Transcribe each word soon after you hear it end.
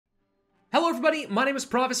Hello everybody, my name is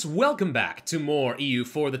Pravus, welcome back to more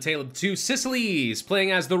EU4, the Tale of the Two Sicilies, playing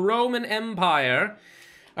as the Roman Empire.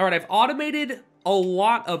 Alright, I've automated a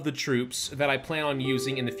lot of the troops that I plan on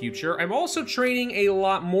using in the future. I'm also training a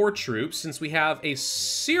lot more troops, since we have a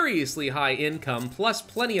seriously high income, plus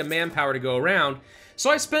plenty of manpower to go around.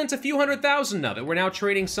 So I spent a few $100,000 of it. We're now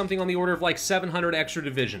trading something on the order of like 700 extra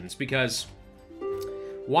divisions, because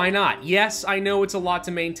why not? Yes, I know it's a lot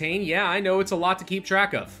to maintain. Yeah, I know it's a lot to keep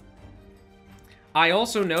track of. I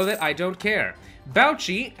also know that I don't care.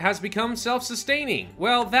 Bauchi has become self-sustaining.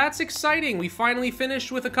 Well, that's exciting. We finally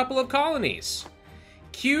finished with a couple of colonies.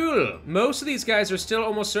 Cool. Most of these guys are still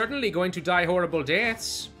almost certainly going to die horrible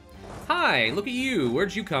deaths. Hi, look at you.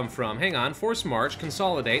 Where'd you come from? Hang on. Force march.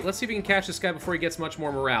 Consolidate. Let's see if we can catch this guy before he gets much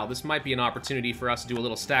more morale. This might be an opportunity for us to do a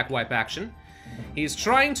little stack wipe action. He's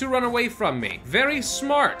trying to run away from me. Very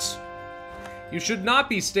smart. You should not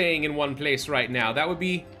be staying in one place right now. That would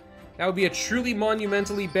be a truly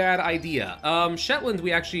monumentally bad idea. Shetland,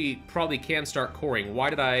 we actually probably can start coring. Why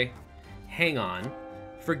did I... Hang on.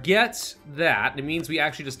 Forget that. It means we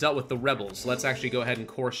actually just dealt with the rebels. Let's actually go ahead and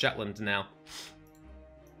core Shetland now.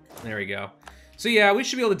 There we go. So yeah, we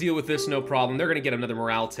should be able to deal with this, no problem. They're going to get another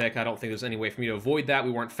morale tick. I don't think there's any way for me to avoid that. We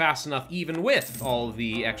weren't fast enough even with all of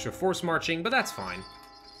the extra force marching, but that's fine.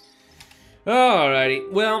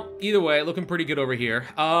 Alrighty. Well, either way, looking pretty good over here.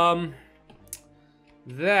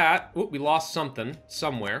 We lost something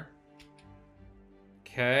somewhere.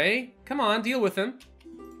 Okay, come on, deal with him.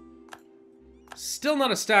 Still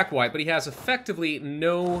not a stack wipe, but he has effectively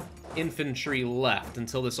no infantry left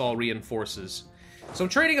until this all reinforces. So I'm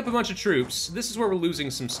trading up a bunch of troops. This is where we're losing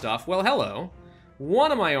some stuff. Well, hello.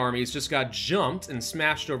 One of my armies just got jumped and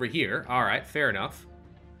smashed over here. All right, fair enough.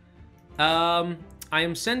 I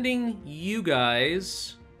am sending you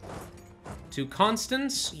guys to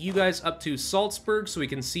Constance, you guys up to Salzburg so we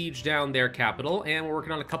can siege down their capital, and we're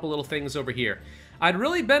working on a couple little things over here. I'd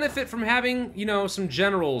really benefit from having, you know, some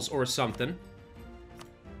generals or something.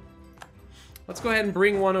 Let's go ahead and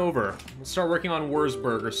bring one over. We'll start working on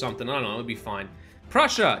Wurzburg or something. I don't know, it'll be fine.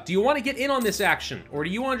 Prussia, do you want to get in on this action, or do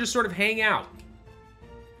you want to just sort of hang out?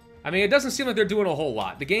 I mean, it doesn't seem like they're doing a whole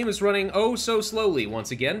lot. The game is running oh so slowly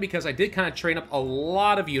once again, because I did kind of train up a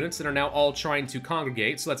lot of units that are now all trying to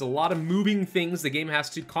congregate, so that's a lot of moving things the game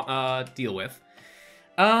has to deal with.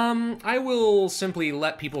 I will simply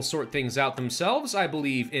let people sort things out themselves. I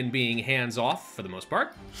believe in being hands-off, for the most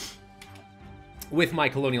part, with my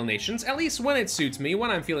colonial nations, at least when it suits me,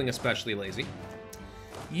 when I'm feeling especially lazy.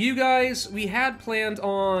 You guys, we had planned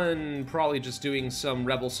on probably just doing some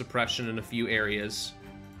rebel suppression in a few areas.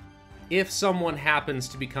 If someone happens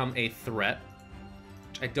to become a threat,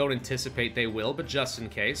 which I don't anticipate they will, but just in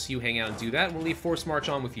case, you hang out and do that, and we'll leave Force March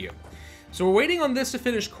on with you. So we're waiting on this to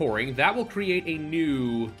finish coring. That will create a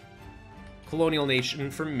new colonial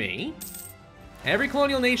nation for me. Every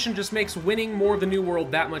colonial nation just makes winning more of the New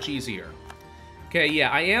World that much easier. Okay, yeah,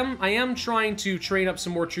 I am trying to train up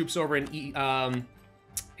some more troops over in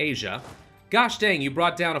Asia. Gosh dang, you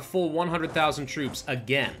brought down a full 100,000 troops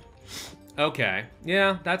again. Okay,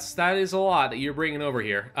 yeah, that is a lot that you're bringing over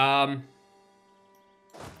here. I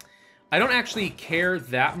don't actually care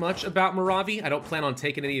that much about Moravi. I don't plan on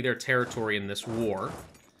taking any of their territory in this war.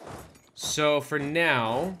 So for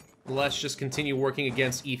now, let's just continue working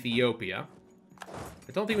against Ethiopia.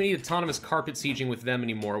 I don't think we need autonomous carpet sieging with them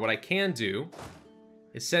anymore. What I can do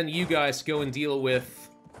is send you guys to go and deal with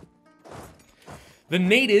the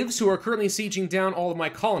natives who are currently sieging down all of my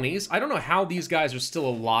colonies. I don't know how these guys are still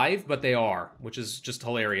alive, but they are, which is just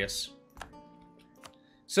hilarious.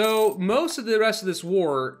 So most of the rest of this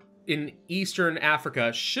war in Eastern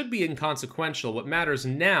Africa should be inconsequential. What matters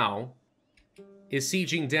now is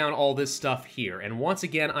sieging down all this stuff here. And once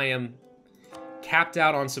again, I am capped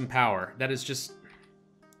out on some power. That is just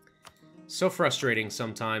so frustrating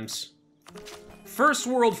sometimes. First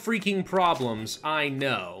world freaking problems, I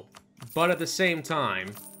know. But at the same time,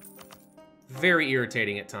 very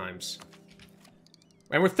irritating at times.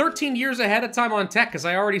 And we're 13 years ahead of time on tech, because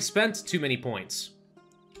I already spent too many points.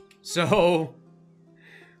 So,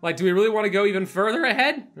 like, do we really want to go even further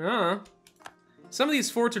ahead? Some of these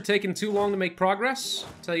forts are taking too long to make progress.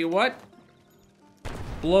 Tell you what,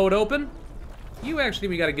 blow it open. You actually,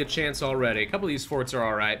 we got a good chance already. A couple of these forts are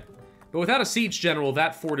alright. But without a siege general,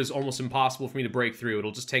 that fort is almost impossible for me to break through.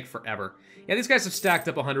 It'll just take forever. Yeah, these guys have stacked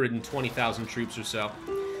up 120,000 troops or so.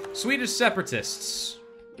 Swedish separatists.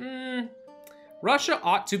 Russia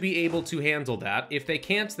ought to be able to handle that. If they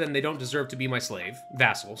can't, then they don't deserve to be my slave.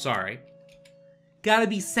 Vassal, sorry. Gotta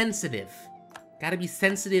be sensitive. Gotta be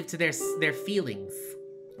sensitive to their feelings.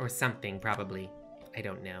 Or something, probably. I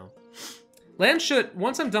don't know. Landshut,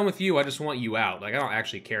 once I'm done with you, I just want you out. Like, I don't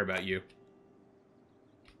actually care about you.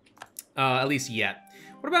 At least yet.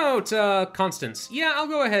 What about, Constance? Yeah, I'll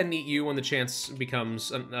go ahead and eat you when the chance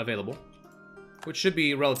becomes available. Which should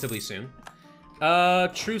be relatively soon.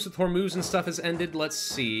 Truce with Hormuz and stuff has ended. Let's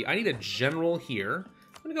see. I need a general here.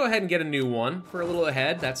 I'm gonna go ahead and get a new one for a little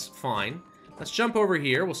ahead. That's fine. Let's jump over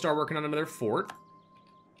here. We'll start working on another fort.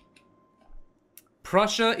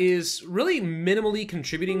 Prussia is really minimally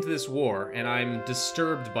contributing to this war, and I'm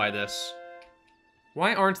disturbed by this.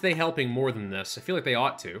 Why aren't they helping more than this? I feel like they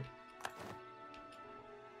ought to.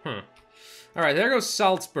 Huh. Alright, there goes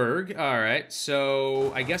Salzburg. Alright,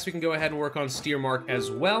 so I guess we can go ahead and work on Steiermark as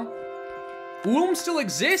well. Ulm still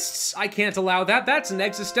exists? I can't allow that. That's an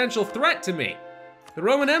existential threat to me. The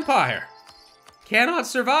Roman Empire cannot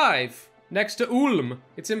survive next to Ulm.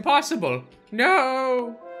 It's impossible.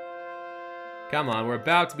 No! Come on, we're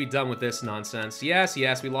about to be done with this nonsense. Yes,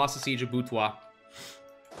 yes, we lost the siege of Boutois.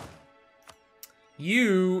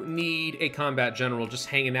 You need a combat general just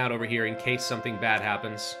hanging out over here in case something bad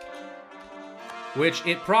happens. Which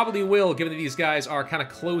it probably will, given that these guys are kind of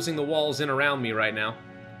closing the walls in around me right now.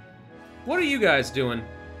 What are you guys doing?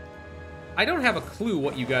 I don't have a clue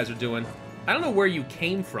what you guys are doing. I don't know where you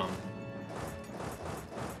came from.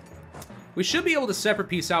 We should be able to separate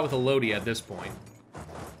peace out with Elodie at this point.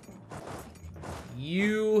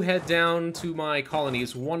 You head down to my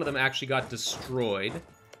colonies. One of them actually got destroyed.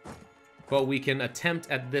 But we can attempt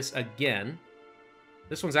at this again.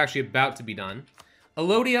 This one's actually about to be done.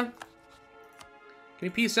 Elodia, can we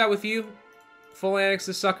peace out with you? Full annex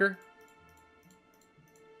this sucker?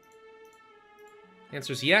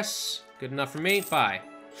 Answer's yes. Good enough for me. Bye.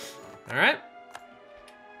 Alright.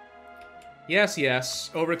 Yes,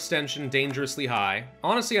 yes. Overextension dangerously high.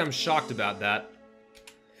 Honestly, I'm shocked about that.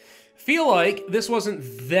 Feel like this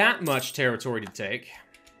wasn't that much territory to take.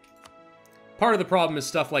 Part of the problem is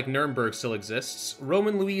stuff like Nuremberg still exists.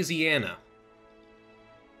 Roman Louisiana.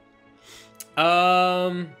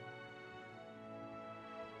 The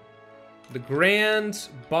Grand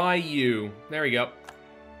Bayou. There we go.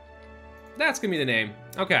 That's gonna be the name.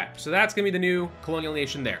 Okay, so that's gonna be the new colonial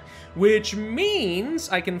nation there. Which means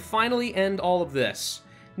I can finally end all of this.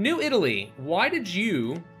 New Italy, why did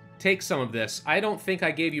you take some of this? I don't think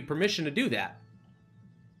I gave you permission to do that.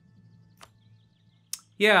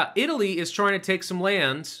 Yeah, Italy is trying to take some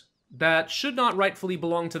land that should not rightfully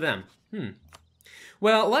belong to them.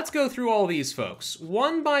 Well, let's go through all these folks,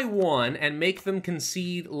 one by one, and make them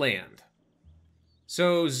concede land.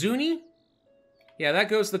 So, Zuni? Yeah, that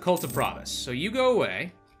goes to the cult of Pravus. So you go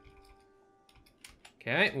away.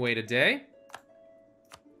 Okay, wait a day.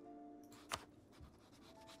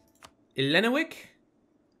 Ilenewick?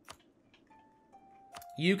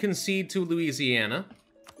 You concede to Louisiana.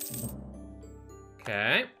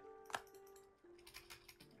 Okay.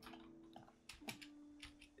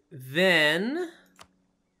 Then...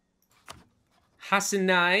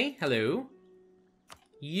 Hasinai, hello.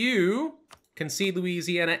 You concede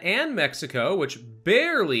Louisiana and Mexico, which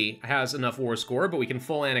barely has enough war score, but we can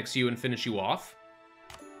full annex you and finish you off.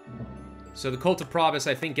 So the cult of Pravus,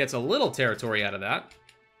 I think, gets a little territory out of that.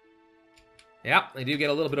 Yeah, they do get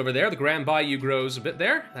a little bit over there. The Grand Bayou grows a bit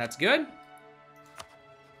there. That's good.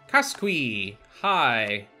 Casqui,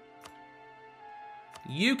 hi.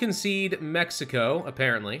 You concede Mexico,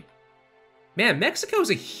 apparently. Man, Mexico's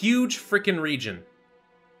a huge freaking region.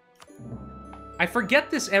 I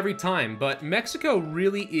forget this every time, but Mexico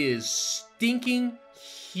really is stinking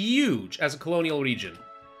huge as a colonial region.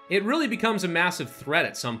 It really becomes a massive threat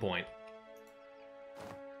at some point.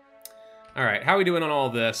 Alright, how are we doing on all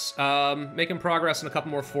this? Making progress in a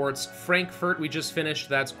couple more forts. Frankfurt we just finished,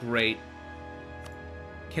 that's great.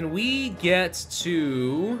 Can we get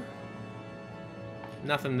to...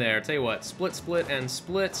 Nothing there. Tell you what, split, split, and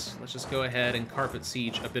split. Let's just go ahead and carpet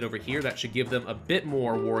siege a bit over here. That should give them a bit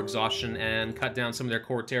more war exhaustion and cut down some of their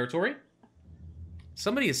core territory.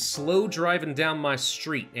 Somebody is slow driving down my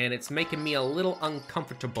street, and it's making me a little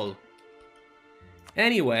uncomfortable.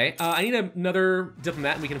 Anyway, I need another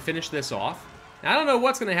diplomat, and we can finish this off. Now, I don't know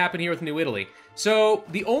what's going to happen here with New Italy. So,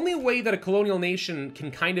 the only way that a colonial nation can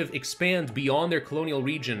kind of expand beyond their colonial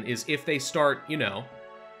region is if they start, you know...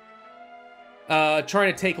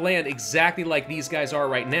 trying to take land exactly like these guys are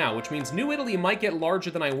right now, which means New Italy might get larger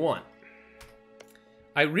than I want.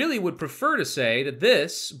 I really would prefer to say that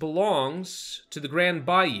this belongs to the Grand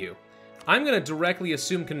Bayou. I'm going to directly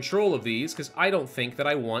assume control of these because I don't think that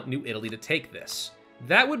I want New Italy to take this.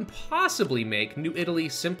 That would possibly make New Italy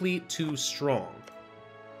simply too strong.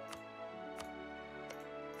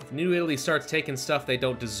 If New Italy starts taking stuff they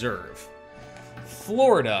don't deserve.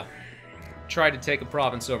 Florida. Tried to take a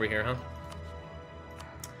province over here, huh?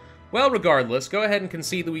 Well, regardless, go ahead and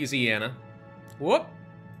concede Louisiana. Whoop.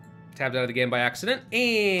 Tabbed out of the game by accident,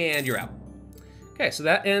 and you're out. Okay, so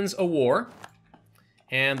that ends a war.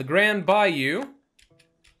 And the Grand Bayou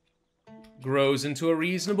grows into a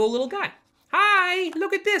reasonable little guy. Hi,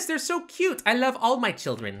 look at this, they're so cute. I love all my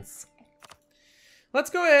childrens. Let's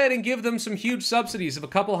go ahead and give them some huge subsidies of a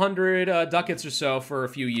couple hundred ducats or so for a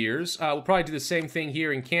few years. We'll probably do the same thing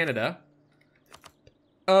here in Canada.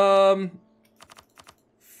 For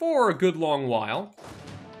a good long while.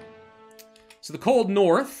 So the cold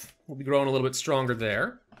north will be growing a little bit stronger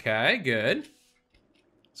there. Okay, good.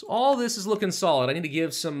 So all this is looking solid. I need to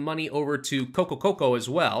give some money over to Coco as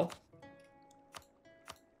well.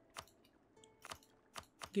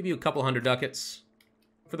 Give you a couple hundred ducats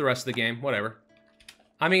for the rest of the game, whatever.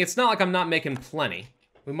 I mean, it's not like I'm not making plenty.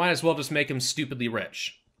 We might as well just make him stupidly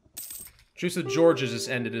rich. Truce with Georgia just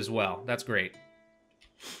ended as well. That's great.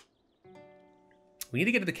 We need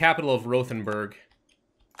to get to the capital of Rothenburg.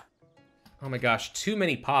 Oh my gosh, too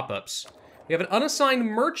many pop-ups. We have an unassigned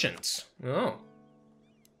merchant. Oh.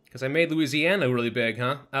 Because I made Louisiana really big,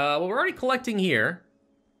 huh? Well, we're already collecting here.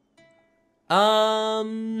 I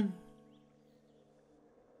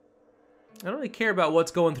don't really care about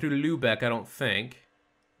what's going through Lübeck, I don't think.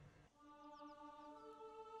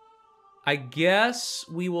 I guess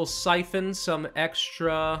we will siphon some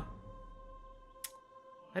extra...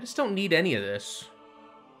 I just don't need any of this.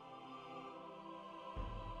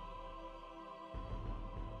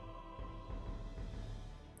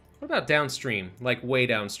 What about downstream? Like, way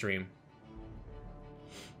downstream?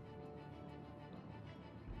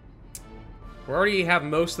 We already have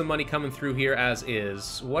most of the money coming through here as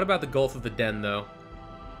is. What about the Gulf of the Den, though?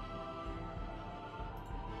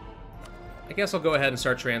 I guess I'll go ahead and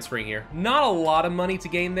start transferring here. Not a lot of money to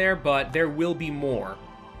gain there, but there will be more.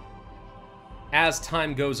 As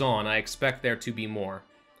time goes on, I expect there to be more.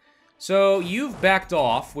 So, you've backed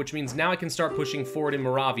off, which means now I can start pushing forward in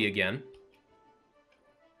Moravia again.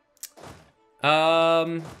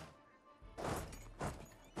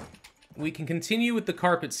 We can continue with the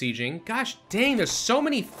carpet sieging. Gosh dang, there's so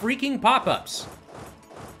many freaking pop-ups.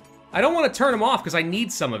 I don't want to turn them off because I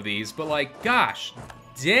need some of these, but like, gosh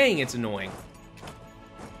dang, it's annoying.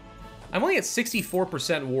 I'm only at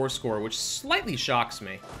 64% war score, which slightly shocks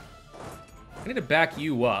me. I need to back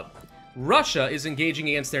you up. Russia is engaging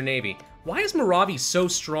against their navy. Why is Moravia so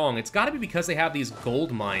strong? It's got to be because they have these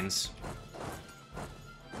gold mines.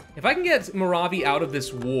 If I can get Moravia out of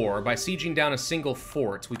this war by sieging down a single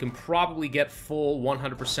fort, we can probably get full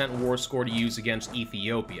 100% war score to use against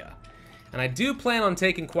Ethiopia. And I do plan on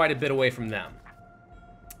taking quite a bit away from them.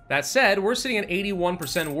 That said, we're sitting at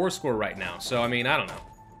 81% war score right now, so I mean, I don't know.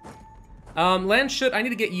 Landshut, I need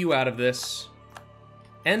to get you out of this.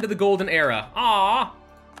 End of the golden era. Aww!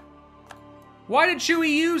 Why did Chewy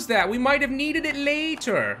use that? We might have needed it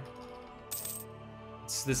later.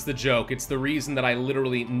 This is the joke. It's the reason that I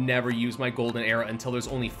literally never use my golden era until there's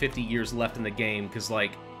only 50 years left in the game, because,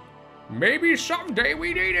 like, maybe someday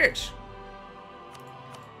we need it.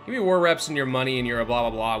 Give me war reps and your money and your blah, blah,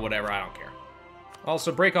 blah, whatever. I don't care.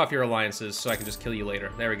 Also, break off your alliances so I can just kill you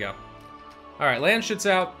later. There we go. All right, Landshut's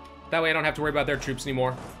out. That way I don't have to worry about their troops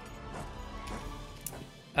anymore.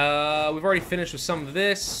 We've already finished with some of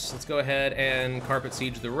this. Let's go ahead and carpet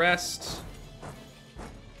siege the rest.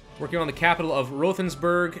 Working on the capital of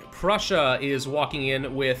Rothenburg. Prussia is walking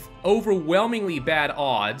in with overwhelmingly bad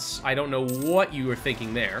odds. I don't know what you were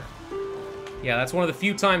thinking there. Yeah, that's one of the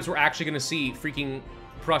few times we're actually going to see freaking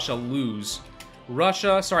Prussia lose.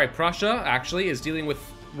 Prussia, actually, is dealing with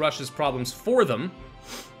Russia's problems for them.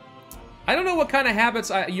 I don't know what kind of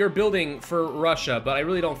habits you're building for Russia, but I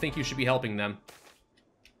really don't think you should be helping them.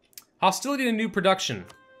 Hostility to new production.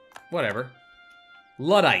 Whatever.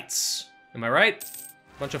 Luddites. Am I right?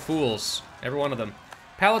 Bunch of fools. Every one of them.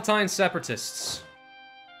 Palatine separatists.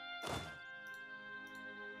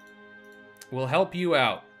 We'll help you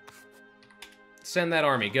out. Send that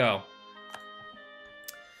army. Go.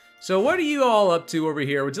 So what are you all up to over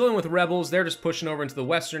here? We're dealing with rebels. They're just pushing over into the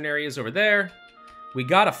western areas over there. We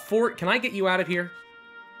got a fort. Can I get you out of here?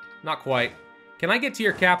 Not quite. Can I get to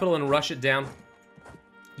your capital and rush it down?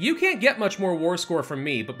 You can't get much more war score from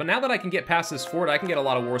me, but now that I can get past this fort, I can get a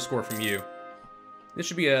lot of war score from you. This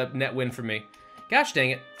should be a net win for me. Gosh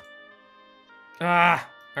dang it. Ah,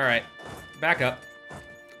 alright. Back up.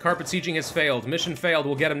 Carpet sieging has failed. Mission failed.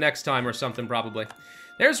 We'll get him next time or something, probably.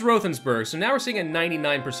 There's Rothenburg, so now we're seeing a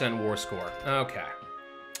 99% war score. Okay.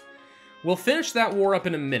 We'll finish that war up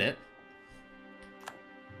in a minute.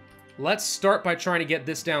 Let's start by trying to get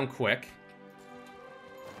this down quick.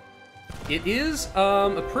 It is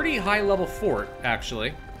a pretty high-level fort,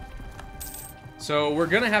 actually. So we're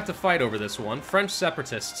gonna have to fight over this one. French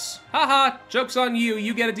separatists. Haha, joke's on you.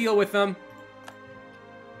 You get a deal with them.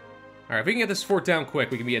 All right, if we can get this fort down quick,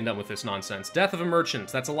 we can be done with this nonsense. Death of a merchant.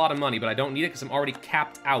 That's a lot of money, but I don't need it because I'm already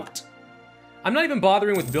capped out. I'm not even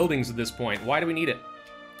bothering with buildings at this point. Why do we need it?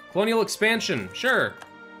 Colonial expansion. Sure.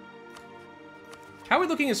 How are we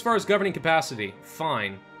looking as far as governing capacity?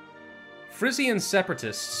 Fine. Frisian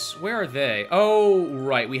separatists. Where are they? Oh,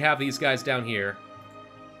 right. We have these guys down here.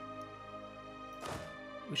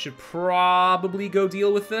 We should probably go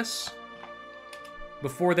deal with this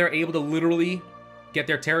before they're able to literally get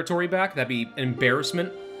their territory back. That'd be an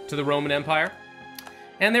embarrassment to the Roman Empire.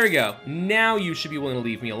 And there we go. Now you should be willing to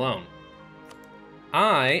leave me alone.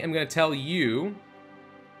 I am going to tell you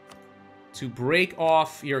to break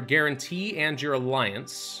off your guarantee and your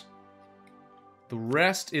alliance. The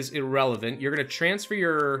rest is irrelevant. You're going to transfer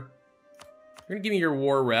your... You're going to give me your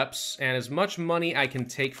war reps, and as much money I can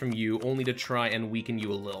take from you, only to try and weaken you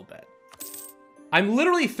a little bit. I'm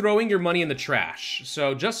literally throwing your money in the trash,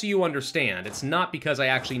 so just so you understand, it's not because I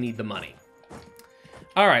actually need the money.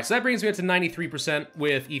 Alright, so that brings me up to 93%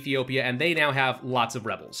 with Ethiopia, and they now have lots of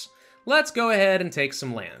rebels. Let's go ahead and take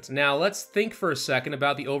some land. Now, let's think for a second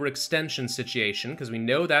about the overextension situation, because we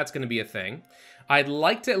know that's going to be a thing. I'd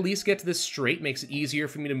like to at least get to this strait, makes it easier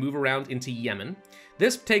for me to move around into Yemen.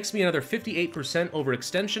 This takes me another 58%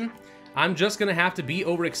 overextension. I'm just going to have to be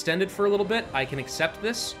overextended for a little bit. I can accept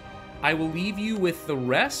this. I will leave you with the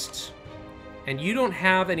rest, and you don't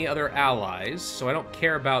have any other allies, so I don't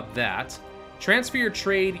care about that. Transfer your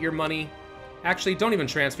trade, your money. Actually, don't even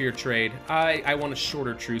transfer your trade. I want a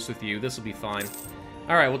shorter truce with you. This will be fine.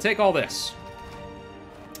 All right, we'll take all this.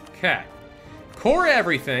 Okay. Core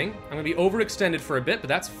everything. I'm going to be overextended for a bit, but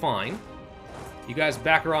that's fine. You guys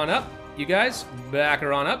back her on up. You guys, back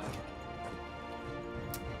her on up.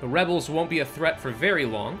 The rebels won't be a threat for very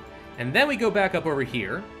long. And then we go back up over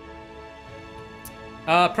here.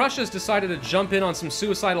 Prussia's decided to jump in on some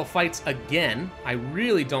suicidal fights again. I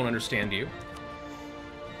really don't understand you.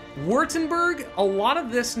 Württemberg, a lot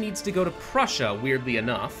of this needs to go to Prussia, weirdly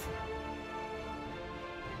enough.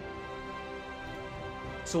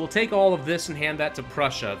 So we'll take all of this and hand that to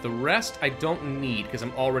Prussia. The rest I don't need because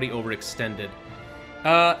I'm already overextended.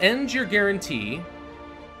 End your guarantee.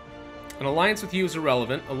 An alliance with you is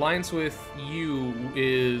irrelevant. Alliance with you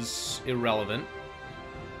is irrelevant.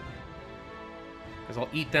 Because I'll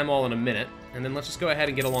eat them all in a minute. And then let's just go ahead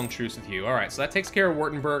and get a long truce with you. Alright, so that takes care of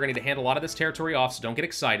Württemberg. I need to hand a lot of this territory off, so don't get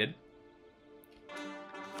excited.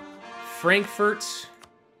 Frankfurt.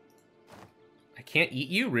 I can't eat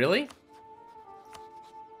you? Really?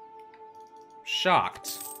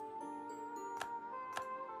 Shocked.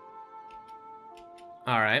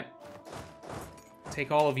 Alright.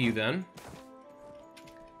 Take all of you then.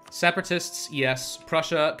 Separatists, yes.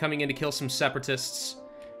 Prussia coming in to kill some separatists.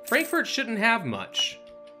 Frankfurt shouldn't have much.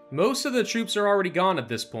 Most of the troops are already gone at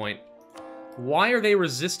this point. Why are they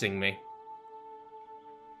resisting me?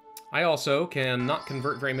 I also cannot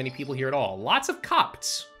convert very many people here at all. Lots of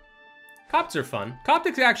Copts. Copts are fun.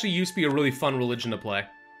 Coptics actually used to be a really fun religion to play.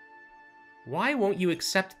 Why won't you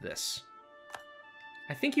accept this?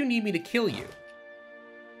 I think you need me to kill you.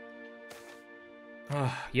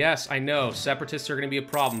 Yes, I know. Separatists are going to be a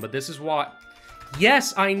problem, but this is what...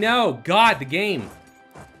 Yes, I know! God, the game!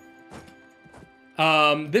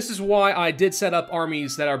 This is why I did set up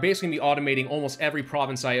armies that are basically going to be automating almost every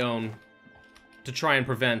province I own to try and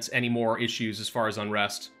prevent any more issues as far as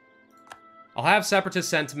unrest. I'll have separatist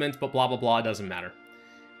sentiment, but blah blah blah, it doesn't matter.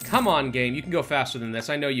 Come on, game, you can go faster than this.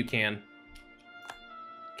 I know you can.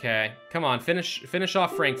 Okay, come on, finish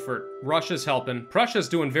off Frankfurt. Russia's helping. Prussia's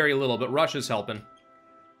doing very little, but Russia's helping.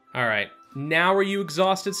 Alright, now are you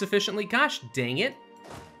exhausted sufficiently? Gosh dang it.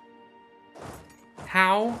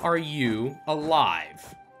 How are you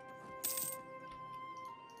alive?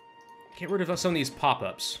 Get rid of some of these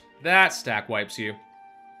pop-ups. That stack wipes you.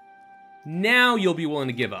 Now you'll be willing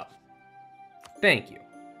to give up. Thank you.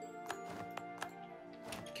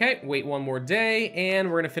 Okay, wait one more day, and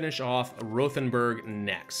we're going to finish off Rothenburg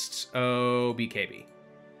next. Oh, BKB.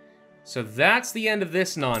 So that's the end of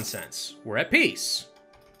this nonsense. We're at peace.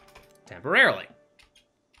 Temporarily.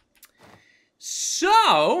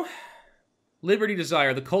 So... Liberty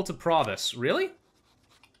Desire, the Cult of Pravus. Really?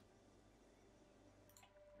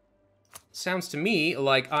 Sounds to me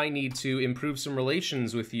like I need to improve some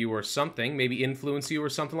relations with you or something. Maybe influence you or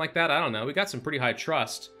something like that. I don't know. We got some pretty high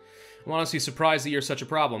trust. I'm honestly surprised that you're such a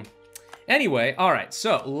problem. Anyway, alright.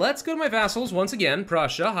 So, let's go to my vassals once again.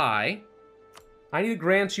 Prussia, hi. I need to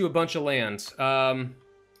grant you a bunch of land.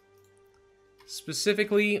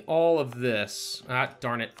 Specifically, all of this. Ah,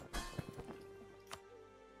 darn it.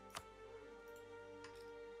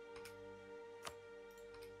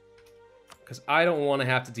 because I don't want to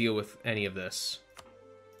have to deal with any of this.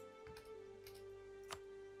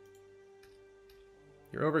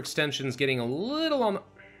 Your overextension's getting a little on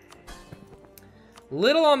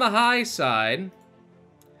the high side.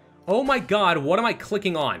 Oh my god, what am I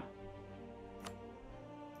clicking on?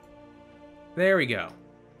 There we go.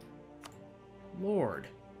 Lord.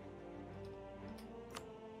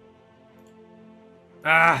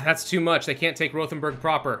 Ah, that's too much. They can't take Rothenburg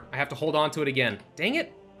proper. I have to hold on to it again. Dang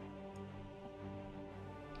it.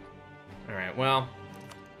 Alright, well.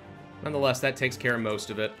 Nonetheless, that takes care of most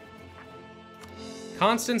of it.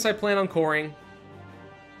 Constance, I plan on coring.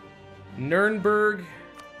 Nuremberg,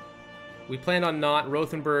 we planned on not.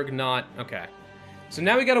 Rothenburg, not. Okay. So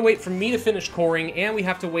now we gotta wait for me to finish coring, and we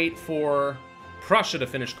have to wait for Prussia to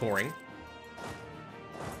finish coring.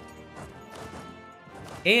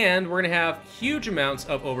 And we're gonna have huge amounts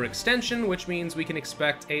of overextension, which means we can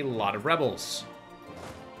expect a lot of rebels.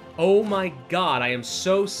 Oh my god, I am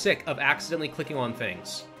so sick of accidentally clicking on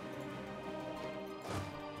things.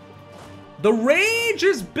 The rage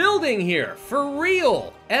is building here, for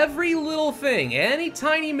real. Every little thing, any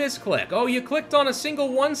tiny misclick. Oh, you clicked on a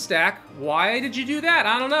single one stack. Why did you do that?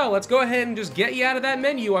 I don't know. Let's go ahead and just get you out of that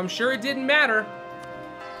menu. I'm sure it didn't matter.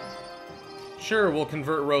 Sure, we'll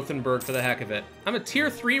convert Rothenburg for the heck of it. I'm a tier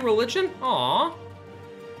 3 religion? Aww.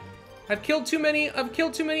 I've killed too many of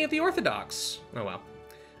the Orthodox. Oh well.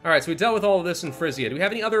 Alright, so we dealt with all of this in Frisia. Do we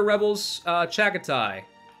have any other rebels? Chagatai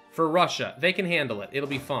for Russia. They can handle it. It'll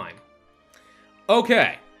be fine.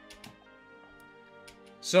 Okay.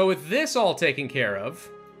 So with this all taken care of,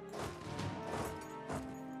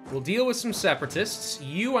 we'll deal with some separatists.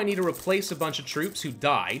 You, I need to replace a bunch of troops who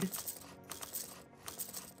died.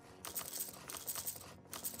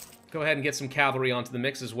 Go ahead and get some cavalry onto the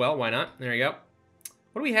mix as well. Why not? There you go.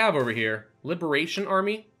 What do we have over here? Liberation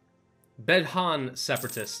Army? Bedhan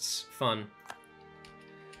separatists. Fun.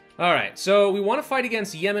 Alright, so we want to fight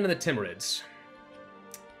against Yemen and the Timurids.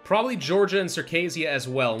 Probably Georgia and Circassia as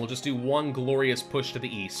well, and we'll just do one glorious push to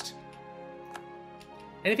the east.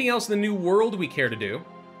 Anything else in the New World we care to do?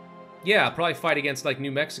 Yeah, probably fight against, like,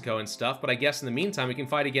 New Mexico and stuff, but I guess in the meantime we can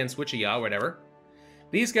fight against Wichita or whatever.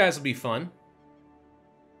 These guys will be fun.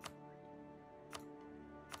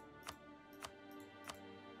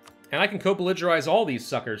 And I can co-belligerize all these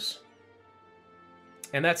suckers.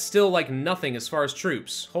 And that's still, like, nothing as far as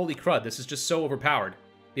troops. Holy crud, this is just so overpowered.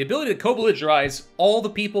 The ability to co-belligerize all the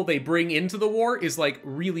people they bring into the war is, like,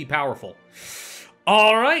 really powerful.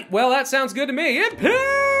 Alright, well, that sounds good to me.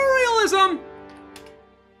 Imperialism!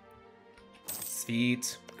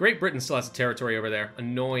 Sweet. Great Britain still has a territory over there.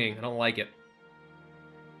 Annoying. I don't like it.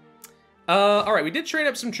 Alright, we did train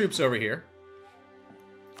up some troops over here.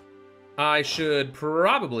 I should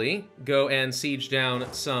probably go and siege down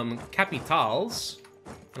some capitals.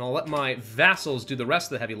 And I'll let my vassals do the rest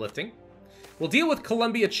of the heavy lifting. We'll deal with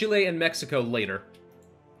Colombia, Chile, and Mexico later.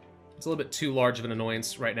 It's a little bit too large of an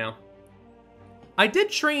annoyance right now. I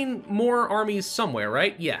did train more armies somewhere,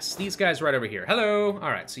 right? Yes, these guys right over here. Hello!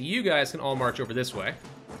 Alright, so you guys can all march over this way.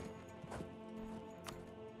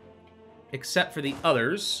 Except for the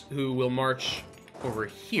others, who will march over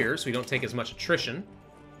here, so we don't take as much attrition.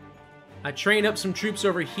 I trained up some troops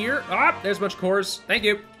over here. Ah, there's a bunch of cores. Thank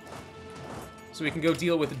you. So we can go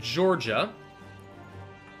deal with Georgia.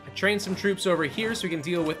 I trained some troops over here so we can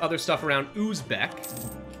deal with other stuff around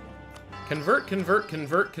Uzbek. Convert, convert,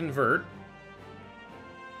 convert, convert.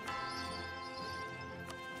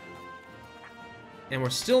 And we're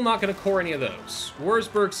still not going to core any of those.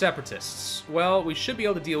 Wurzburg separatists. Well, we should be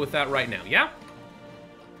able to deal with that right now, yeah?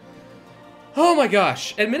 Oh my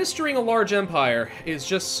gosh, administering a large empire is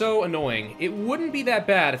just so annoying. It wouldn't be that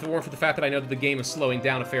bad if it weren't for the fact that I know that the game is slowing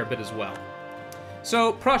down a fair bit as well.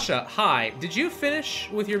 So, Prussia, hi. Did you finish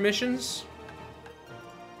with your missions?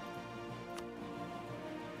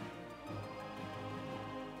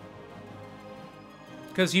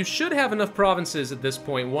 Because you should have enough provinces at this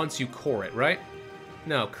point once you core it, right?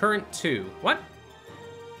 No, current 2. What?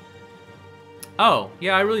 Oh,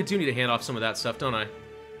 yeah, I really do need to hand off some of that stuff, don't I?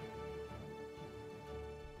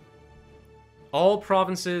 All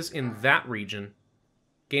provinces in that region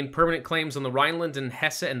gain permanent claims on the Rhineland and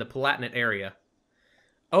Hesse and the Palatinate area.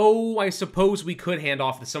 Oh, I suppose we could hand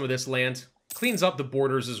off some of this land. Cleans up the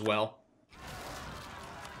borders as well.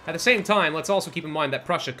 At the same time, let's also keep in mind that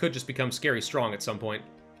Prussia could just become scary strong at some point.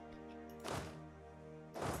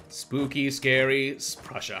 Spooky, scary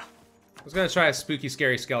Prussia. I was going to try a spooky,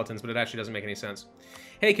 scary skeletons, but it actually doesn't make any sense.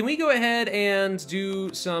 Hey, can we go ahead and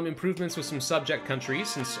do some improvements with some subject countries,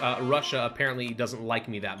 since Russia apparently doesn't like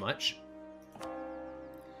me that much?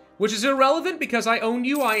 Which is irrelevant, because I own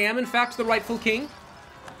you. I am, in fact, the rightful king.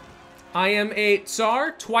 I am a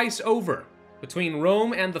Tsar twice over, between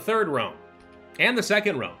Rome and the third Rome, and the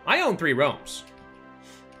second Rome. I own 3 Romes.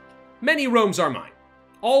 Many Romes are mine.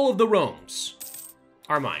 All of the Romes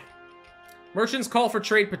are mine. Merchants call for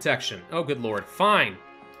trade protection. Oh, good lord. Fine.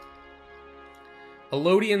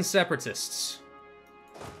 Elodian separatists.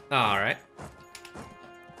 Alright.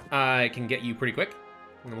 I can get you pretty quick.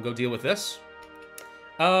 And then we'll go deal with this.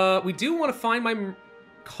 We do want to find my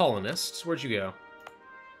colonists. Where'd you go?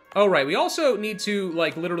 Oh, right. We also need to,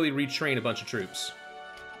 like, literally retrain a bunch of troops.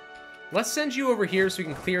 Let's send you over here so we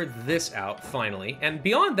can clear this out, finally. And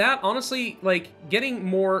beyond that, honestly, like, getting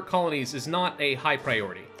more colonies is not a high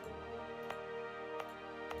priority.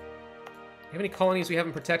 Have any colonies we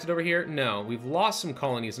haven't protected over here? No. We've lost some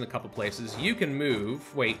colonies in a couple places. You can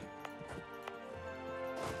move. Wait.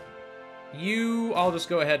 I'll just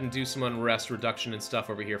go ahead and do some unrest reduction and stuff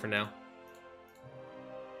over here for now.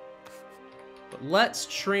 But let's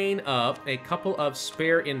train up a couple of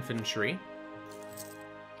spare infantry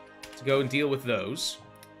to go and deal with those.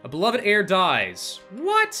 A beloved heir dies.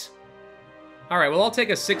 What? Alright, well, I'll take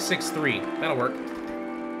a 663. That'll work.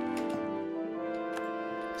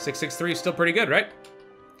 663 is still pretty good, right?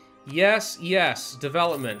 Yes, yes.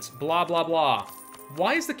 Development. Blah, blah, blah.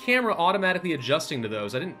 Why is the camera automatically adjusting to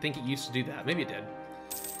those? I didn't think it used to do that. Maybe it did.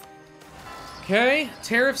 Okay,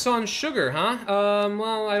 tariffs on sugar, huh?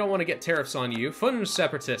 Well, I don't want to get tariffs on you. Fun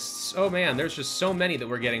separatists. Oh man, there's just so many that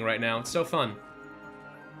we're getting right now. It's so fun.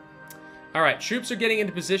 Alright, troops are getting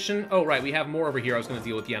into position. Oh, right, we have more over here. I was going to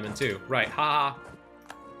deal with Yemen, too. Right, haha.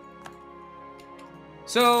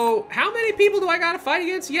 So, how many people do I gotta fight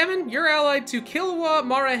against Yemen? You're allied to Kilwa,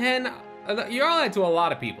 Marahen. You're allied to a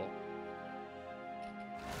lot of people.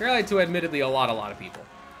 You're allied to, admittedly, a lot of people.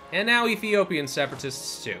 And now Ethiopian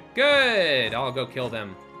separatists, too. Good! I'll go kill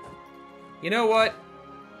them. You know what?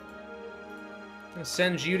 I'm gonna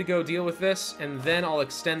send you to go deal with this, and then I'll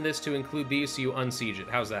extend this to include these so you unsiege it.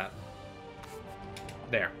 How's that?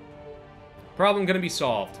 There. Problem gonna be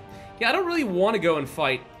solved. Yeah, I don't really want to go and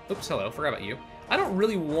fight... Oops, hello, forgot about you. I don't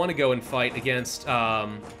really want to go and fight against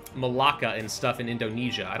Malacca and stuff in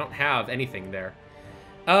Indonesia. I don't have anything there.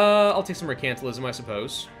 I'll take some mercantilism, I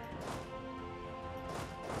suppose.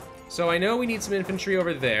 So I know we need some infantry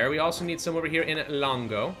over there. We also need some over here in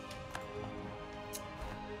Lango.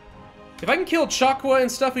 If I can kill Chakwa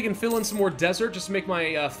and stuff, we can fill in some more desert just to make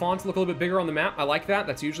my font look a little bit bigger on the map. I like that.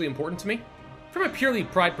 That's usually important to me. From a purely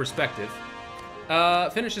pride perspective.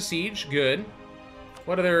 Finish the siege. Good.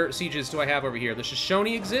 What other sieges do I have over here? The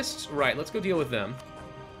Shoshone exists? Right, let's go deal with them.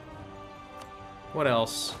 What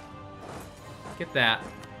else? Get that.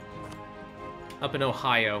 Up in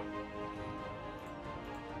Ohio.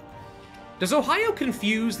 Does Ohio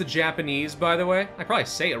confuse the Japanese, by the way? I probably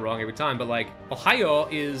say it wrong every time, but like, Ohio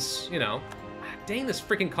is, you know... Dang, this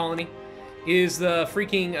freaking colony is the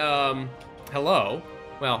freaking, hello.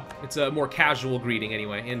 Well, it's a more casual greeting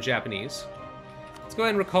anyway, in Japanese. Let's go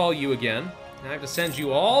ahead and recall you again. I have to send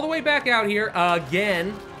you all the way back out here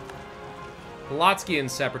again. Polotskian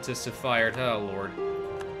separatists have fired. Oh, Lord.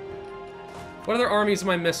 What other armies am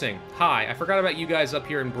I missing? Hi, I forgot about you guys up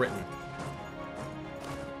here in Britain.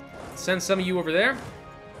 Send some of you over there.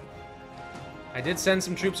 I did send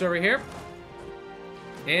some troops over here.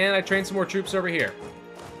 And I trained some more troops over here.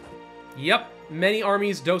 Yep, many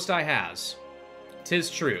armies Dostai has.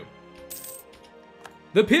 'Tis true.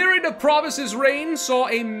 The period of Pravus' reign saw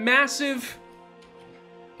a massive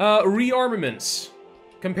rearmaments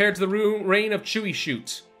compared to the reign of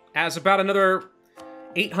ChewyShoot, as about another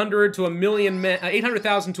 800,000 to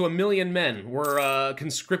 1 million men were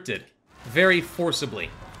conscripted very forcibly.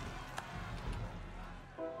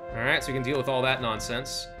 Alright, so we can deal with all that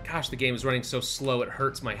nonsense. Gosh, the game is running so slow, it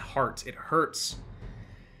hurts my heart. It hurts.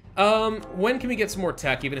 When can we get some more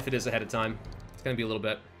tech, even if it is ahead of time? It's gonna be a little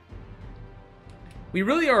bit. We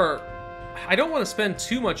really are... I don't want to spend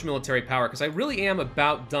too much military power, because I really am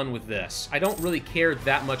about done with this. I don't really care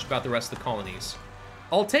that much about the rest of the colonies.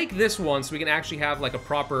 I'll take this one so we can actually have, like, a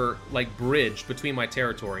proper, like, bridge between my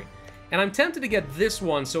territory. And I'm tempted to get this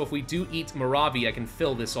one, so if we do eat Maravi, I can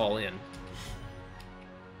fill this all in.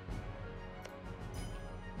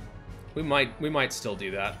 We might still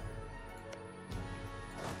do that.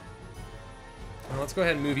 Well, let's go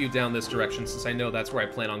ahead and move you down this direction, since I know that's where I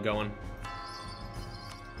plan on going.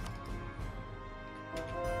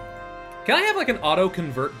 Can I have, like, an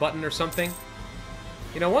auto-convert button or something?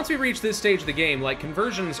 You know, once we reach this stage of the game, like,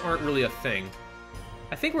 conversions aren't really a thing.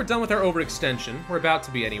 I think we're done with our overextension. We're about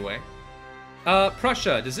to be, anyway.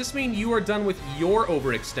 Prussia, does this mean you are done with your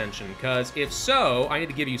overextension? Because if so, I need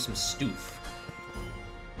to give you some stoof.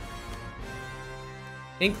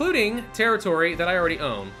 Including territory that I already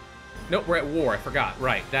own. Nope, we're at war. I forgot.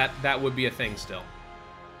 Right, that would be a thing still.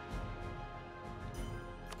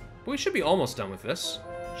 But we should be almost done with this.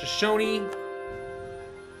 Shoshone.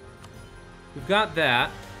 We've got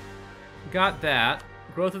that. Got that.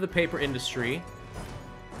 Growth of the paper industry.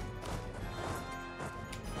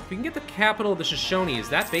 If we can get the capital of the Shoshone, is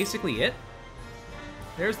that basically it?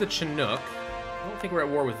 There's the Chinook. I don't think we're at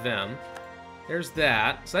war with them. There's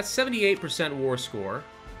that. So that's 78% war score.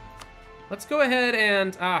 Let's go ahead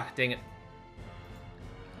and... Ah, dang it.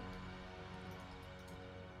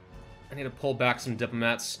 I need to pull back some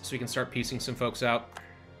diplomats so we can start piecing some folks out.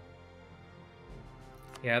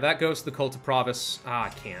 Yeah, that goes to the cult of Pravus. Ah, I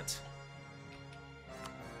can't.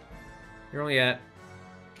 You're only at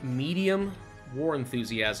medium war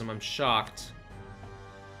enthusiasm. I'm shocked.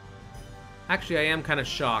 Actually, I am kind of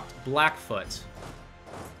shocked. Blackfoot.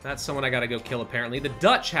 That's someone I gotta go kill, apparently. The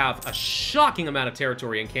Dutch have a shocking amount of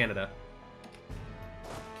territory in Canada.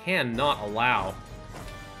 Cannot allow.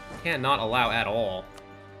 Cannot allow at all.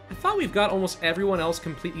 I thought we've got almost everyone else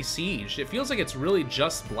completely sieged. It feels like it's really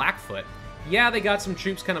just Blackfoot. Yeah, they got some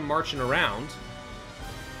troops kind of marching around.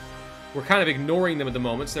 We're kind of ignoring them at the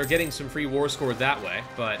moment, so they're getting some free war score that way,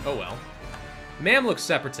 but oh well. Mamluk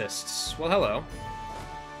separatists. Well, hello.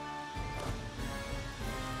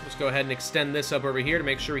 Just go ahead and extend this up over here to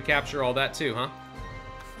make sure we capture all that too, huh?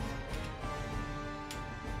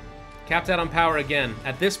 Capped out on power again.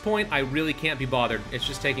 At this point, I really can't be bothered. It's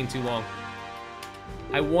just taking too long.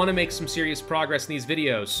 I want to make some serious progress in these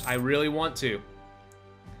videos. I really want to.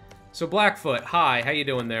 So Blackfoot, hi, how you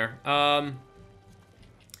doing there? My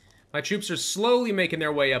troops are slowly making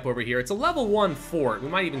their way up over here. It's a level 1 fort. We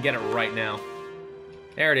might even get it right now.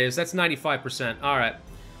 There it is. That's 95%. All right.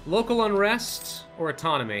 Local unrest or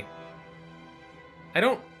autonomy? I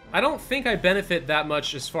don't think I benefit that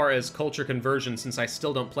much as far as culture conversion, since I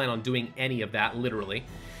still don't plan on doing any of that, literally.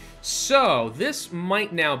 So, this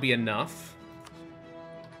might now be enough.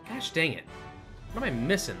 Gosh dang it. What am I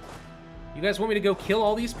missing? You guys want me to go kill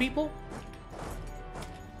all these people?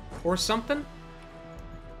 Or something?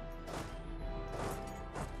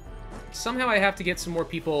 Somehow I have to get some more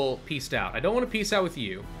people pieced out. I don't want to piece out with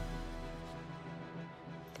you.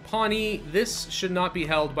 Pawnee, this should not be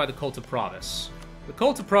held by the cult of Pravus. The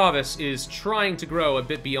cult of Pravus is trying to grow a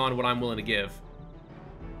bit beyond what I'm willing to give.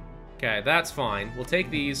 Okay, that's fine. We'll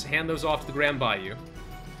take these, hand those off to the Grand Bayou.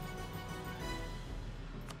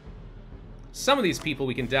 Some of these people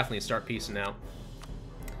we can definitely start piecing out.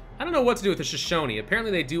 I don't know what to do with the Shoshone.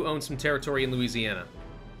 Apparently they do own some territory in Louisiana.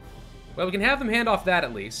 Well, we can have them hand off that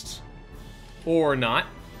at least. Or not.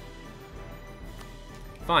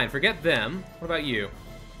 Fine, forget them. What about you?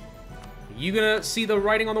 Are you gonna see the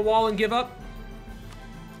writing on the wall and give up?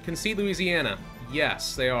 Concede Louisiana.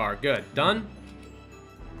 Yes, they are. Good. Done?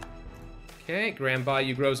 Okay, Grand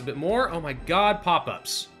Bayou grows a bit more. Oh my god,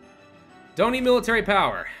 pop-ups. Don't need military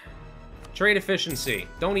power. Trade efficiency.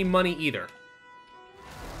 Don't need money either.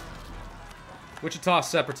 Wichita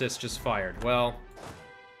Separatists just fired. Well,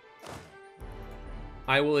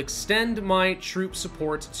 I will extend my troop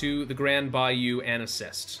support to the Grand Bayou and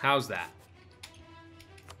assist. How's that?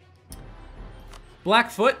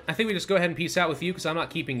 Blackfoot, I think we just go ahead and peace out with you because I'm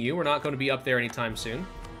not keeping you. We're not going to be up there anytime soon.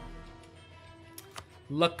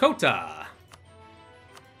 Lakota.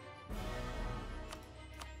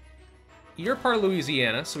 You're part of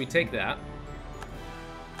Louisiana, so we take that.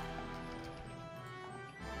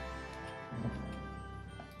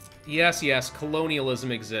 Yes, yes,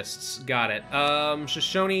 colonialism exists. Got it.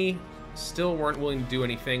 Shoshone still weren't willing to do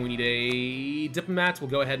anything. We need a diplomat. We'll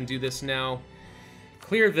go ahead and do this now.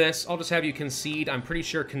 Clear this. I'll just have you concede. I'm pretty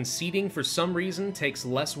sure conceding, for some reason, takes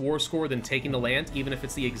less war score than taking the land, even if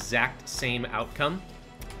it's the exact same outcome.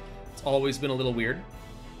 It's always been a little weird.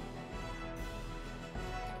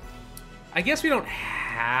 I guess we don't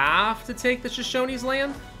have to take the Shoshone's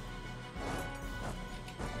land.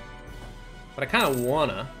 But I kind of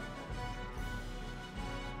wanna.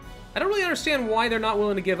 I don't really understand why they're not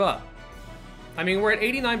willing to give up. I mean, we're at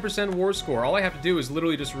 89% war score. All I have to do is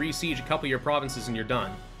literally just re-siege a couple of your provinces and you're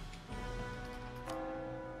done.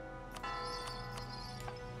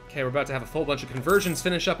 Okay, we're about to have a full bunch of conversions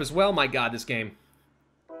finish up as well. My god, this game.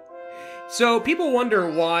 So, people wonder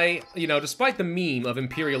why, you know, despite the meme of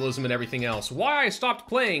imperialism and everything else, why I stopped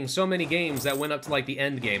playing so many games that went up to, like, the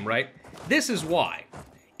end game, right? This is why.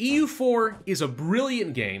 EU4 is a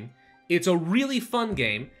brilliant game. It's a really fun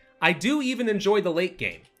game. I do even enjoy the late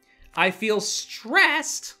game. I feel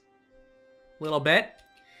stressed, a little bit,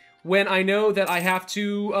 when I know that I have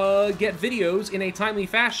to get videos in a timely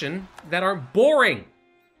fashion that aren't boring.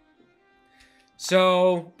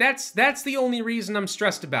 So that's the only reason I'm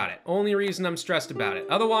stressed about it. Only reason I'm stressed about it.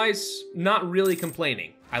 Otherwise, not really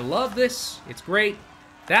complaining. I love this. It's great.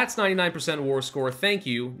 That's 99% war score. Thank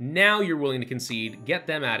you. Now you're willing to concede. Get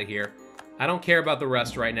them out of here. I don't care about the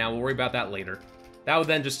rest right now. We'll worry about that later. That would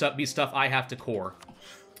then just be stuff I have to core.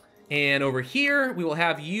 And over here, we will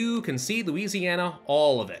have you concede Louisiana,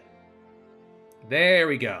 all of it. There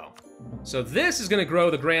we go. So this is going to grow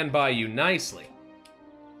the Grand Bayou nicely.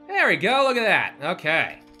 There we go, look at that.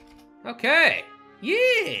 Okay. Okay.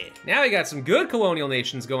 Yeah! Now we got some good colonial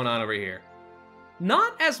nations going on over here.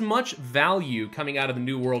 Not as much value coming out of the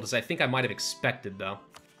New World as I think I might have expected, though.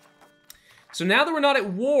 So now that we're not at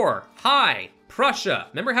war, hi, Prussia.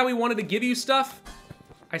 Remember how we wanted to give you stuff?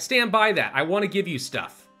 I stand by that. I want to give you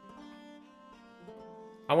stuff.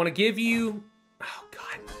 I want to give you... Oh,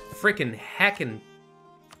 God. Frickin' heckin'...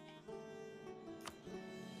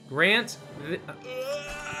 Grant...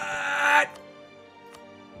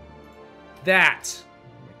 That.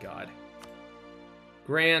 Oh my God.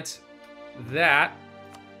 Grant that.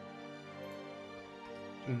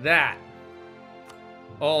 That.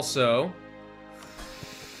 Also.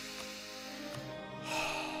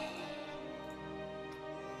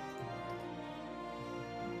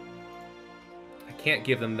 I can't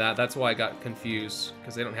give them that. That's why I got confused,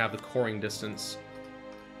 because they don't have the coring distance.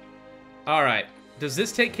 Alright. Does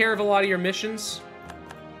this take care of a lot of your missions?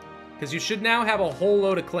 Because you should now have a whole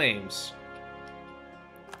load of claims.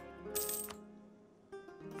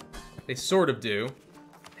 They sort of do.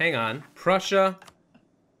 Hang on. Prussia.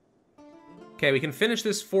 Okay, we can finish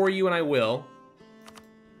this for you, and I will.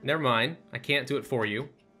 Never mind. I can't do it for you.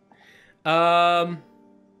 There's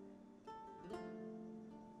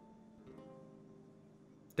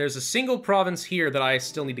a single province here that I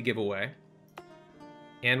still need to give away.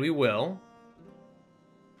 And we will.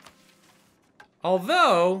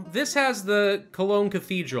 Although, this has the Cologne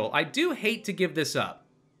Cathedral. I do hate to give this up.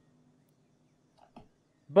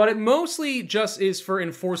 But it mostly just is for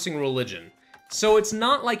enforcing religion. So it's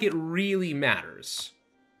not like it really matters.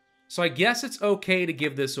 So I guess it's okay to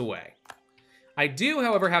give this away. I do,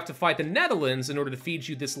 however, have to fight the Netherlands in order to feed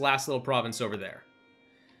you this last little province over there.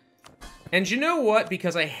 And you know what?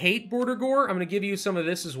 Because I hate border gore, I'm going to give you some of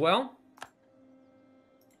this as well.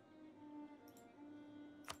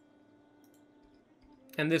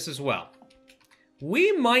 And this as well.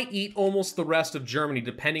 We might eat almost the rest of Germany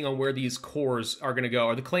depending on where these cores are going to go,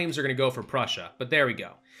 or the claims are going to go for Prussia. But there we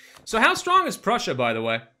go. So how strong is Prussia, by the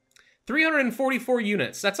way? 344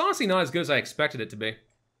 units. That's honestly not as good as I expected it to be.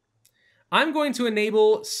 I'm going to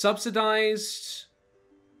enable subsidized...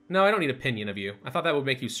 No, I don't need opinion of you. I thought that would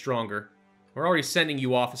make you stronger. We're already sending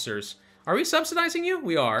you officers. Are we subsidizing you?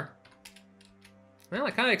 We are. Well,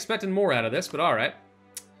 I kind of expected more out of this, but alright.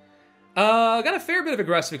 Got a fair bit of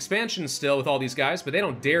aggressive expansion still with all these guys, but they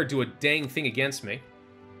don't dare do a dang thing against me.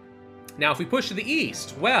 Now, if we push to the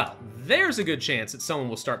east, well, there's a good chance that someone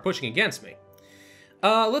will start pushing against me.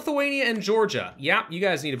 Lithuania and Georgia. Yeah, you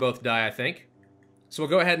guys need to both die, I think. So we'll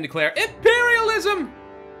go ahead and declare imperialism!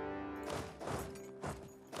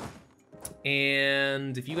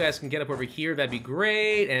 And if you guys can get up over here, that'd be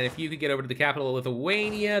great. And if you could get over to the capital of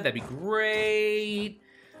Lithuania, that'd be great.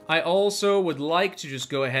 I also would like to just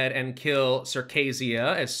go ahead and kill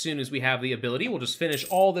Circassia as soon as we have the ability. We'll just finish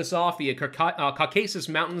all this off. The Caucasus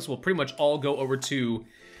Mountains will pretty much all go over to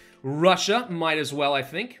Russia. Might as well, I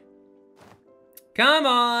think. Come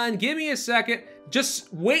on, give me a second.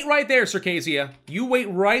 Just wait right there, Circassia. You wait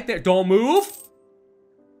right there. Don't move.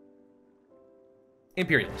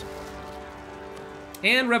 Imperialism.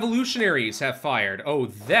 And revolutionaries have fired. Oh,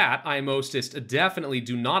 that I mostest definitely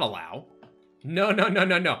do not allow. No, no, no,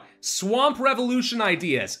 no, no. Swamp revolution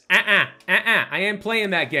ideas. I am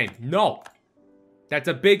playing that game. No. That's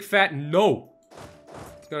a big fat no.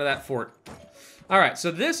 Let's go to that fort. All right,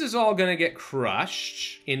 so this is all gonna get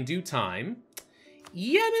crushed in due time.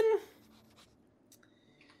 Yemen.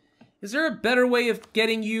 Is there a better way of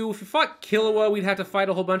getting you? If we fought Kilwa, we'd have to fight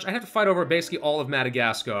a whole bunch. I'd have to fight over basically all of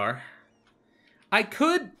Madagascar. I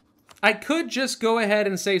could just go ahead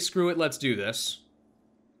and say, screw it, let's do this.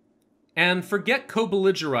 And forget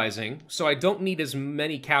co-belligerizing, so I don't need as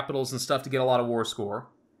many capitals and stuff to get a lot of war score.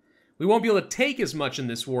 We won't be able to take as much in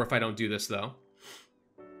this war if I don't do this, though.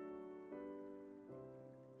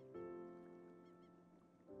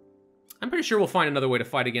 I'm pretty sure we'll find another way to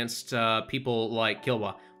fight against people like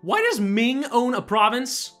Kilwa. Why does Ming own a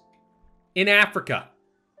province in Africa?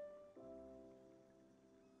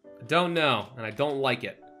 I don't know, and I don't like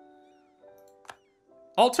it.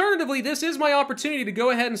 Alternatively, this is my opportunity to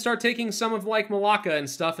go ahead and start taking some of, like, Malacca and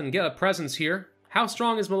stuff and get a presence here. How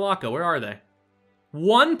strong is Malacca? Where are they?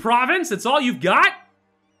 1 province? That's all you've got?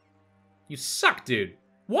 You suck, dude.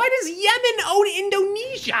 Why does Yemen own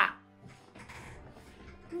Indonesia?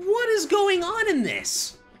 What is going on in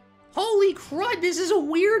this? Holy crud, this is a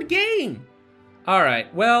weird game. All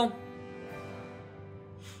right, well.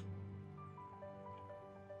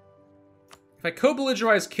 If I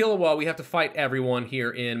co-belligerize Kilauea, we have to fight everyone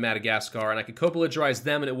here in Madagascar, and I could co-belligerize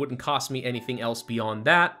them and it wouldn't cost me anything else beyond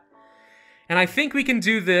that. And I think we can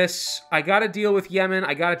do this. I gotta deal with Yemen.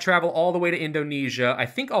 I gotta travel all the way to Indonesia. I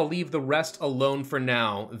think I'll leave the rest alone for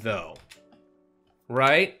now, though.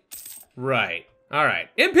 Right? Right. All right.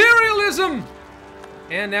 Imperialism!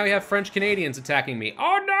 And now we have French Canadians attacking me.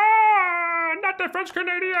 Oh no! Not the French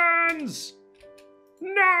Canadians!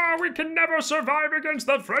 No, we can never survive against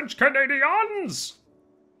the French Canadians!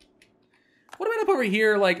 What about up over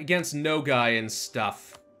here, like, against Nogai and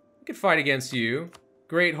stuff? We could fight against you.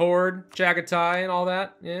 Great Horde, Chagatai, and all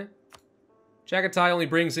that, yeah? Chagatai only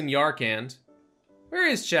brings in Yarkand. Where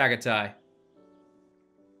is Chagatai?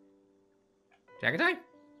 Chagatai?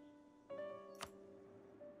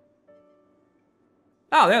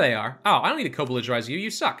 Oh, there they are. Oh, I don't need to co-belligerize you. You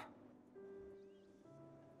suck.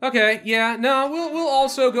 Okay, yeah, no, we'll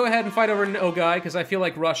also go ahead and fight over Nogai, because I feel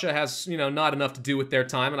like Russia has, you know, not enough to do with their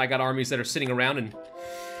time, and I got armies that are sitting around and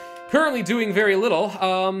currently doing very little.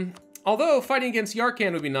 Although, fighting against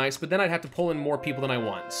Yarkand would be nice, but then I'd have to pull in more people than I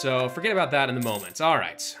want. So, forget about that in the moment. All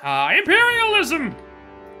right. Imperialism!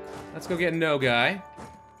 Let's go get Nogai.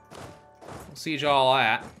 We'll siege all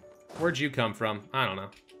that. Where'd you come from? I don't know.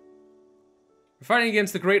 We're fighting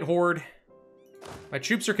against the Great Horde. My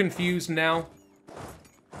troops are confused now.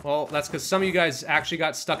 Well, that's because some of you guys actually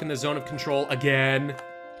got stuck in the zone of control again.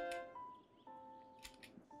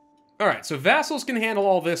 All right, so vassals can handle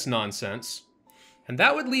all this nonsense. And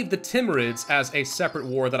that would leave the Timurids as a separate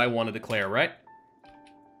war that I want to declare, right?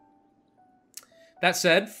 That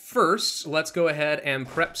said, first, let's go ahead and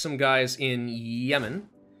prep some guys in Yemen.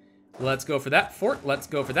 Let's go for that fort. Let's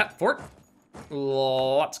go for that fort.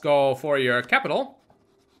 Let's go for your capital.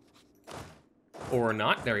 Or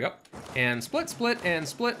not. There we go. And split, split, and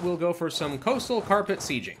split. We'll go for some coastal carpet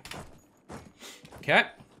sieging. Okay.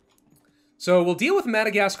 So we'll deal with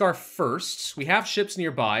Madagascar first. We have ships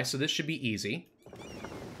nearby, so this should be easy.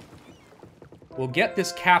 We'll get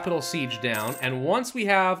this capital siege down, and once we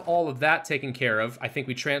have all of that taken care of, I think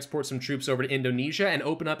we transport some troops over to Indonesia and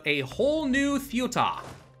open up a whole new theater.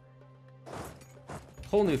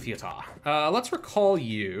 Whole new theater. Let's recall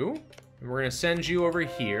you. We're gonna send you over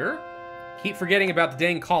here. Keep forgetting about the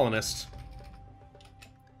dang colonists.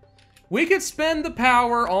 We could spend the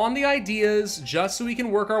power on the ideas just so we can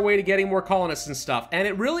work our way to getting more colonists and stuff. And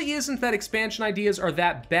it really isn't that expansion ideas are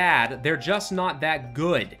that bad, they're just not that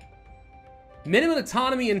good. Minimum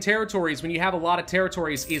autonomy in territories when you have a lot of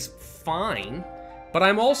territories is fine, but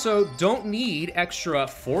I'm also don't need extra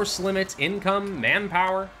force limit, income,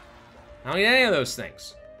 manpower. I don't need any of those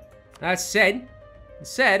things. That said,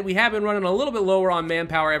 we have been running a little bit lower on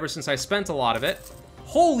manpower ever since I spent a lot of it.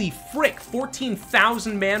 Holy frick,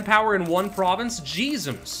 14,000 manpower in one province?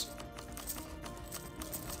 Jeezums.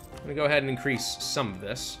 I'm gonna go ahead and increase some of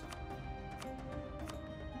this.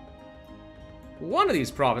 One of these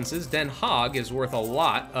provinces, Den Haag, is worth a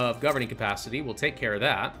lot of governing capacity. We'll take care of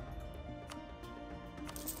that.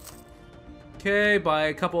 Okay, buy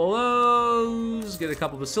a couple of those, get a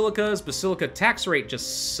couple of basilicas. Basilica tax rate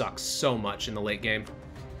just sucks so much in the late game.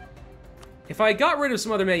 If I got rid of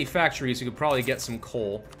some other manufactories, you could probably get some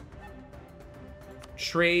coal.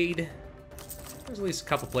 Trade. There's at least a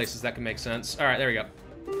couple places that can make sense. All right, there we go.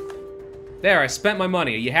 There, I spent my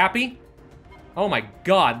money. Are you happy? Oh my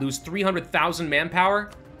god, lose 300,000 manpower?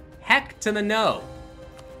 Heck to the no.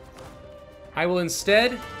 I will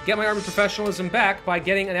instead get my army professionalism back by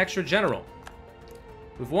getting an extra general.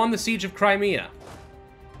 We've won the Siege of Crimea.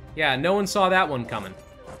 Yeah, no one saw that one coming.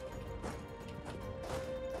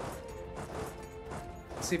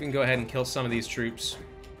 Let's see if we can go ahead and kill some of these troops.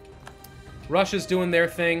 Russia's doing their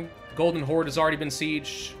thing. Golden Horde has already been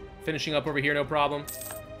sieged. Finishing up over here, no problem.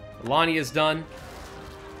 Alania is done.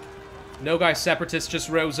 Nogai Separatists just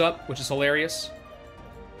rose up, which is hilarious.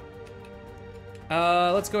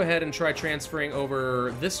 Let's go ahead and try transferring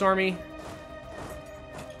over this army.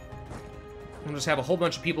 We'll just have a whole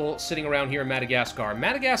bunch of people sitting around here in Madagascar.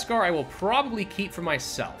 Madagascar I will probably keep for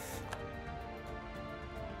myself.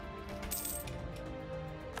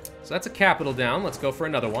 So that's a capital down. Let's go for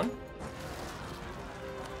another one.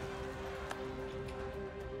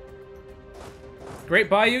 Great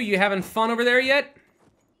Bayou, you having fun over there yet?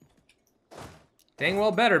 Dang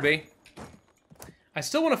well better be. I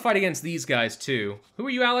still want to fight against these guys, too. Who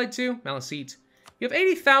are you allied to? Maliseet. You have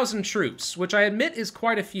 80,000 troops, which I admit is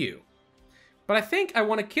quite a few. But I think I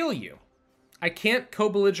want to kill you. I can't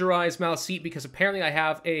co-belligerize Maliseet because apparently I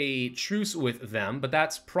have a truce with them, but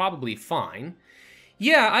that's probably fine.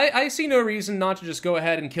 Yeah, I see no reason not to just go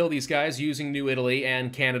ahead and kill these guys using New Italy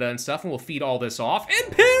and Canada and stuff, and we'll feed all this off.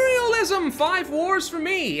 Imperialism! 5 wars for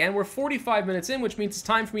me! And we're 45 minutes in, which means it's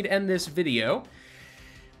time for me to end this video.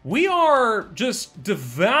 We are just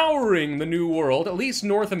devouring the New World, at least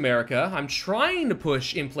North America. I'm trying to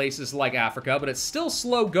push in places like Africa, but it's still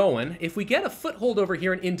slow going. If we get a foothold over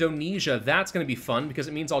here in Indonesia, that's going to be fun, because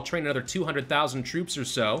it means I'll train another 200,000 troops or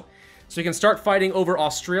so. So you can start fighting over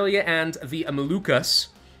Australia and the Moluccas,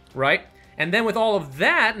 right? And then with all of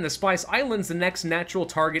that and the Spice Islands, the next natural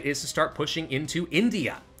target is to start pushing into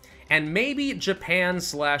India. And maybe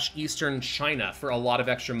Japan/Eastern China for a lot of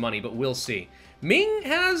extra money, but we'll see. Ming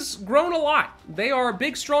has grown a lot. They are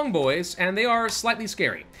big, strong boys, and they are slightly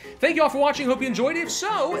scary. Thank you all for watching. Hope you enjoyed. If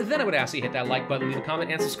so, then I would ask you to hit that like button, leave a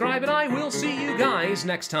comment, and subscribe, and I will see you guys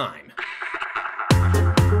next time.